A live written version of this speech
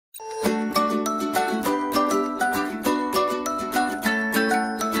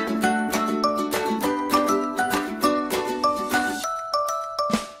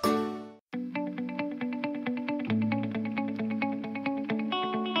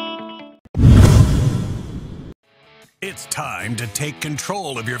It's time to take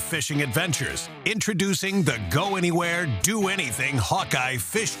control of your fishing adventures. Introducing the Go Anywhere, Do Anything HawkEye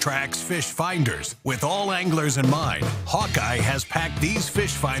Fishtrax fish finders. With all anglers in mind, HawkEye has packed these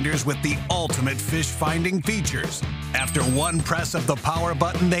fish finders with the ultimate fish finding features. After one press of the power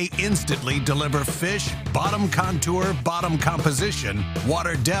button, they instantly deliver fish, bottom contour, bottom composition,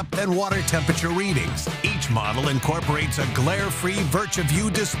 water depth, and water temperature readings. Each model incorporates a glare-free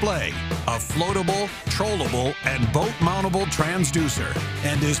VirtuView display, a floatable, trollable, and boat-mountable transducer,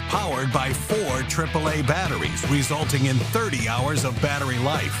 and is powered by 4 AAA batteries, resulting in 30 hours of battery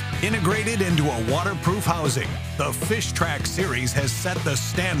life. Integrated into a waterproof housing, the Fishtrax series has set the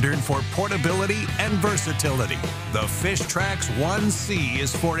standard for portability and versatility. The Fishtrax 1C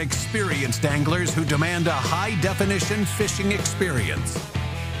is for experienced anglers who demand a high-definition fishing experience.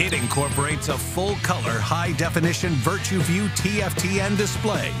 It incorporates a full-color, high-definition VirtuView TFTN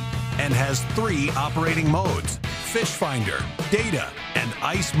display and has 3 operating modes: Fish Finder, Data, and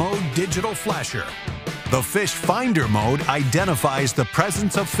Ice Mode Digital Flasher. The Fish Finder mode identifies the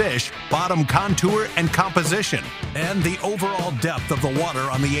presence of fish, bottom contour and composition, and the overall depth of the water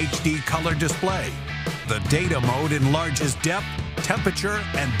on the HD color display. The Data mode enlarges depth, temperature,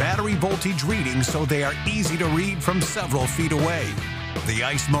 and battery voltage readings so they are easy to read from several feet away. The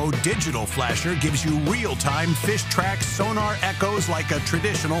Ice Mode Digital Flasher gives you real-time Fishtrax sonar echoes like a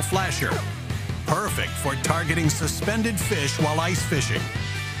traditional flasher. Perfect for targeting suspended fish while ice fishing.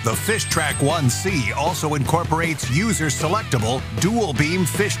 The Fishtrax 1C also incorporates user-selectable dual-beam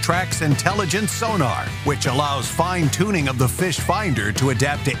Fishtrax intelligence sonar, which allows fine-tuning of the fish finder to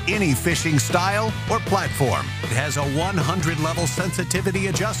adapt to any fishing style or platform. It has a 100-level sensitivity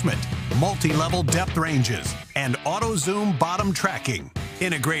adjustment, multi-level depth ranges, and auto-zoom bottom tracking.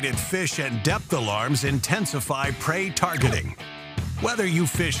 Integrated fish and depth alarms intensify prey targeting. Whether you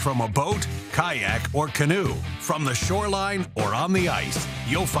fish from a boat, kayak, or canoe, from the shoreline or on the ice,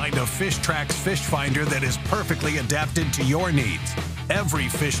 you'll find a Fishtrax fish finder that is perfectly adapted to your needs. Every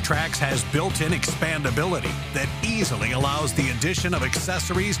Fishtrax has built-in expandability that easily allows the addition of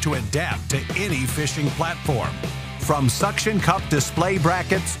accessories to adapt to any fishing platform. From suction cup display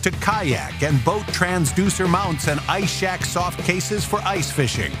brackets to kayak and boat transducer mounts and ice shack soft cases for ice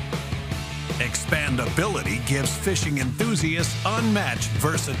fishing. Expandability gives fishing enthusiasts unmatched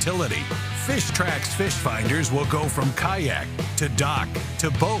versatility. Fishtrax fish finders will go from kayak to dock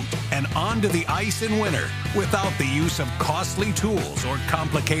to boat and onto the ice in winter without the use of costly tools or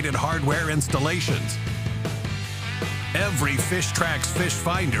complicated hardware installations. Every Fishtrax fish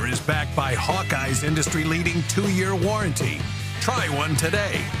finder is backed by HawkEye's industry-leading 2-year warranty. Try one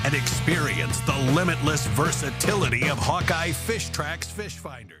today and experience the limitless versatility of HawkEye Fishtrax fish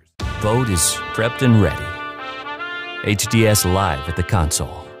finders. Boat is prepped and ready. HDS-Live at the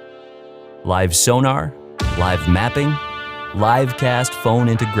console. Live sonar, live mapping, live cast phone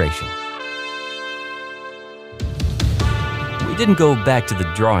integration. We didn't go back to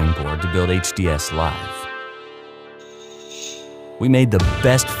the drawing board to build HDS-Live. We made the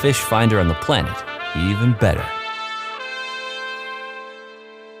best fish finder on the planet even better.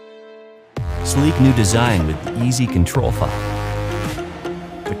 Sleek new design with easy control file.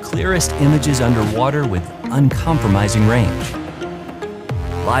 The clearest images underwater with uncompromising range.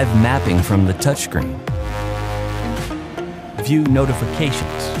 Live mapping from the touchscreen. View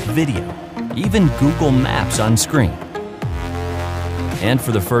notifications, video, even Google Maps on screen. And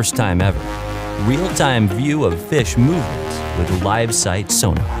for the first time ever, real-time view of fish movements with live sight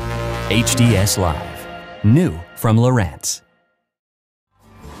sonar. HDS-Live, new from Lowrance.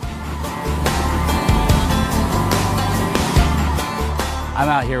 I'm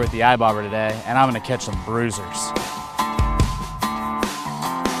out here with the iBobber today, and I'm going to catch some bruisers.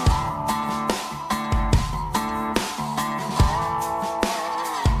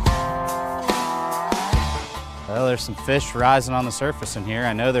 Well, there's some fish rising on the surface in here.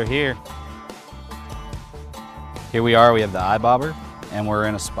 I know they're here. Here we are, we have the iBobber, and we're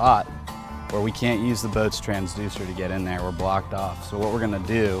in a spot where we can't use the boat's transducer to get in there. We're blocked off. So what we're going to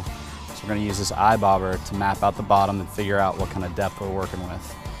do, we're going to use this iBobber to map out the bottom and figure out what kind of depth we're working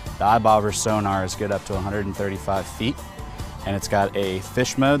with. The iBobber sonar is good up to 135 feet, and it's got a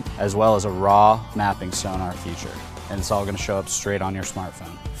fish mode as well as a raw mapping sonar feature. And it's all going to show up straight on your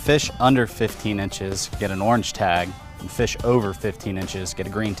smartphone. Fish under 15 inches get an orange tag, and fish over 15 inches get a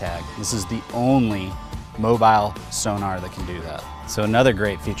green tag. This is the only mobile sonar that can do that. So another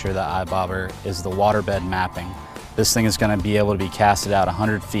great feature of the iBobber is the waterbed mapping. This thing is going to be able to be casted out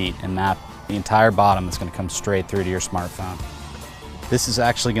 100 feet and map the entire bottom that's going to come straight through to your smartphone. This is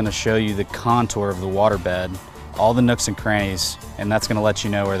actually going to show you the contour of the waterbed, all the nooks and crannies, and that's going to let you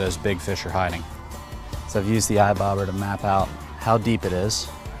know where those big fish are hiding. So I've used the iBobber to map out how deep it is,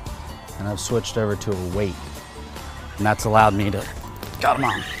 and I've switched over to a weight, and that's allowed me to, got him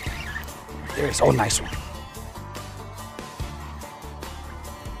on. There he is, oh, nice one.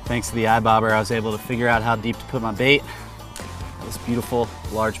 Thanks to the iBobber, I was able to figure out how deep to put my bait. This beautiful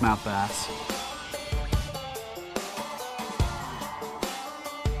largemouth bass.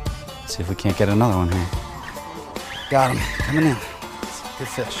 Let's see if we can't get another one here. Got him, coming in. It's a good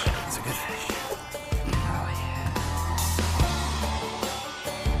fish, it's a good fish. Oh yeah.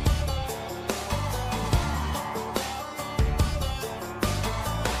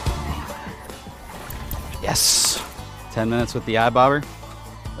 Yes, 10 minutes with the iBobber.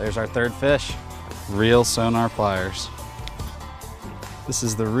 There's our third fish, ReelSonar pliers. This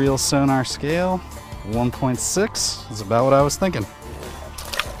is the ReelSonar scale, 1.6 is about what I was thinking.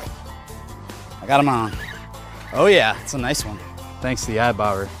 I got him on. Oh yeah, it's a nice one. Thanks to the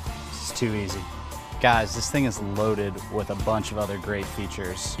iBobber, this is too easy. Guys, this thing is loaded with a bunch of other great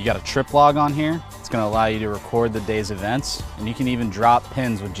features. You got a trip log on here. It's gonna allow you to record the day's events, and you can even drop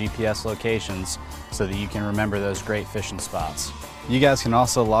pins with GPS locations so that you can remember those great fishing spots. You guys can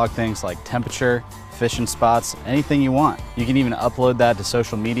also log things like temperature, fishing spots, anything you want. You can even upload that to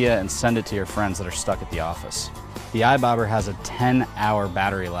social media and send it to your friends that are stuck at the office. The iBobber has a 10-hour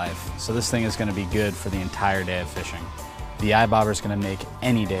battery life, so this thing is going to be good for the entire day of fishing. The iBobber is going to make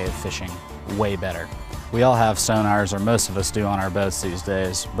any day of fishing way better. We all have sonars, or most of us do on our boats these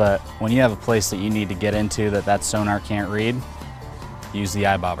days, but when you have a place that you need to get into that sonar can't read, use the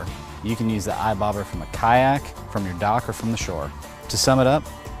iBobber. You can use the iBobber from a kayak, from your dock, or from the shore. To sum it up,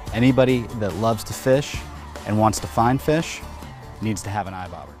 anybody that loves to fish and wants to find fish needs to have an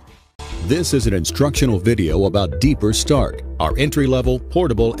iBobber. This is an instructional video about Deeper Start, our entry-level,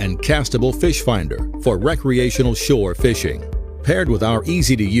 portable, and castable fish finder for recreational shore fishing. Paired with our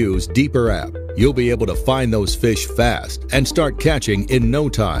easy-to-use Deeper app, you'll be able to find those fish fast and start catching in no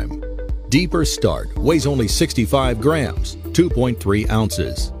time. Deeper Start weighs only 65 grams, 2.3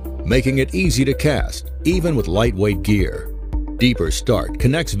 ounces, making it easy to cast, even with lightweight gear. Deeper Start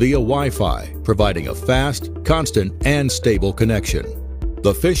connects via Wi-Fi, providing a fast, constant, and stable connection.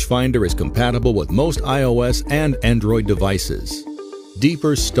 The fish finder is compatible with most iOS and Android devices.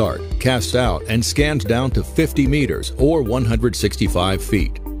 Deeper Start casts out and scans down to 50 meters or 165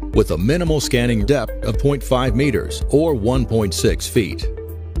 feet, with a minimal scanning depth of 0.5 meters or 1.6 feet.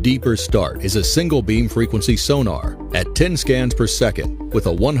 Deeper Start is a single beam frequency sonar at 10 scans per second with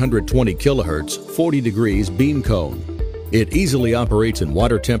a 120 kilohertz 40 degrees beam cone. It easily operates in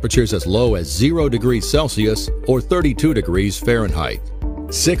water temperatures as low as 0 degrees Celsius or 32 degrees Fahrenheit.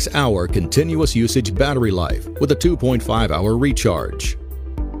 6-hour continuous usage battery life with a 2.5-hour recharge.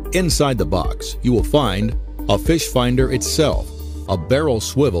 Inside the box, you will find a fish finder itself, a barrel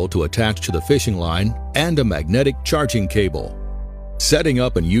swivel to attach to the fishing line, and a magnetic charging cable. Setting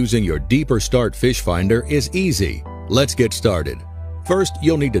up and using your Deeper Start fish finder is easy. Let's get started. First,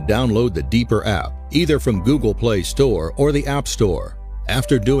 you'll need to download the Deeper app, either from Google Play Store or the App Store.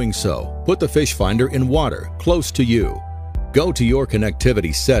 After doing so, put the fish finder in water close to you. Go to your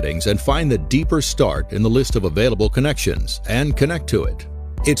connectivity settings and find the Deeper Start in the list of available connections and connect to it.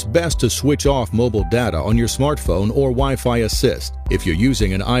 It's best to switch off mobile data on your smartphone or Wi-Fi assist if you're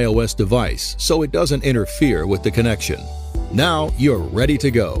using an iOS device so it doesn't interfere with the connection. Now you're ready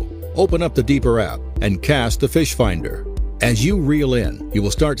to go. Open up the Deeper app and cast the fish finder. As you reel in, you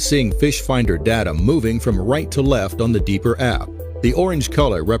will start seeing fish finder data moving from right to left on the Deeper app. The orange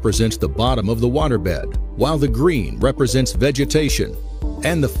color represents the bottom of the waterbed, while the green represents vegetation.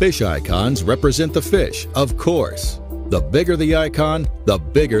 And the fish icons represent the fish, of course. The bigger the icon, the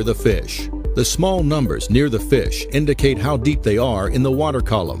bigger the fish. The small numbers near the fish indicate how deep they are in the water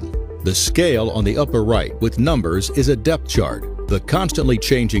column. The scale on the upper right with numbers is a depth chart. The constantly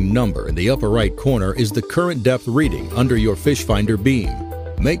changing number in the upper right corner is the current depth reading under your fish finder beam.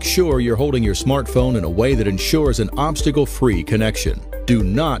 Make sure you're holding your smartphone in a way that ensures an obstacle-free connection. Do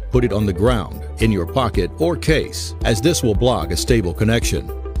not put it on the ground, in your pocket, or case, as this will block a stable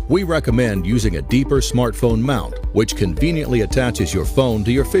connection. We recommend using a Deeper smartphone mount, which conveniently attaches your phone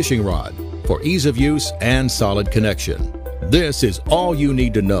to your fishing rod for ease of use and solid connection. This is all you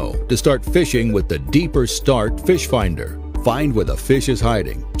need to know to start fishing with the Deeper Start Fish Finder. Find where the fish is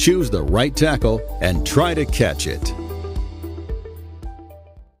hiding, choose the right tackle, and try to catch it.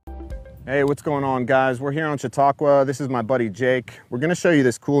 Hey, what's going on, guys? We're here on Chautauqua. This is my buddy Jake. We're going to show you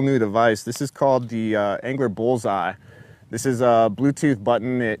this cool new device. This is called the ANGLR Bullseye. This is a Bluetooth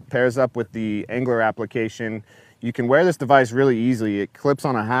button. It pairs up with the ANGLR application. You can wear this device really easily. It clips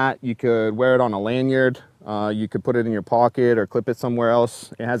on a hat. You could wear it on a lanyard. You could put it in your pocket or clip it somewhere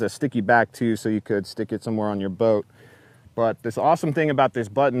else. It has a sticky back too, so you could stick it somewhere on your boat. But this awesome thing about this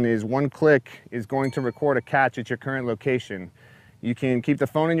button is one click is going to record a catch at your current location. You can keep the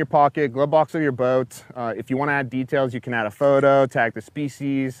phone in your pocket, glove box of your boat. If you want to add details, you can add a photo, tag the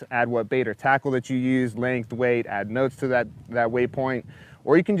species, add what bait or tackle that you use, length, weight, add notes to that waypoint.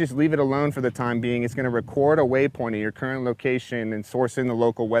 Or you can just leave it alone for the time being. It's going to record a waypoint at your current location and source in the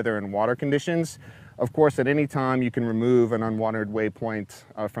local weather and water conditions. Of course, at any time, you can remove an unwanted waypoint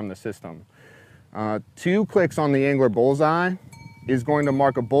from the system. 2 clicks on the ANGLR Bullseye is going to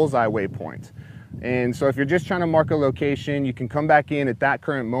mark a bullseye waypoint. And so if you're just trying to mark a location, you can come back in at that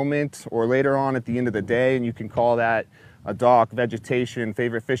current moment or later on at the end of the day, and you can call that a dock, vegetation,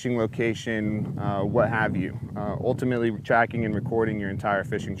 favorite fishing location, what have you. Ultimately tracking and recording your entire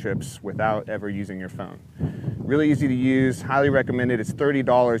fishing trips without ever using your phone. Really easy to use, highly recommended. It's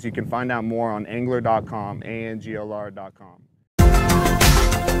 $30. You can find out more on angler.com, ANGLR.com.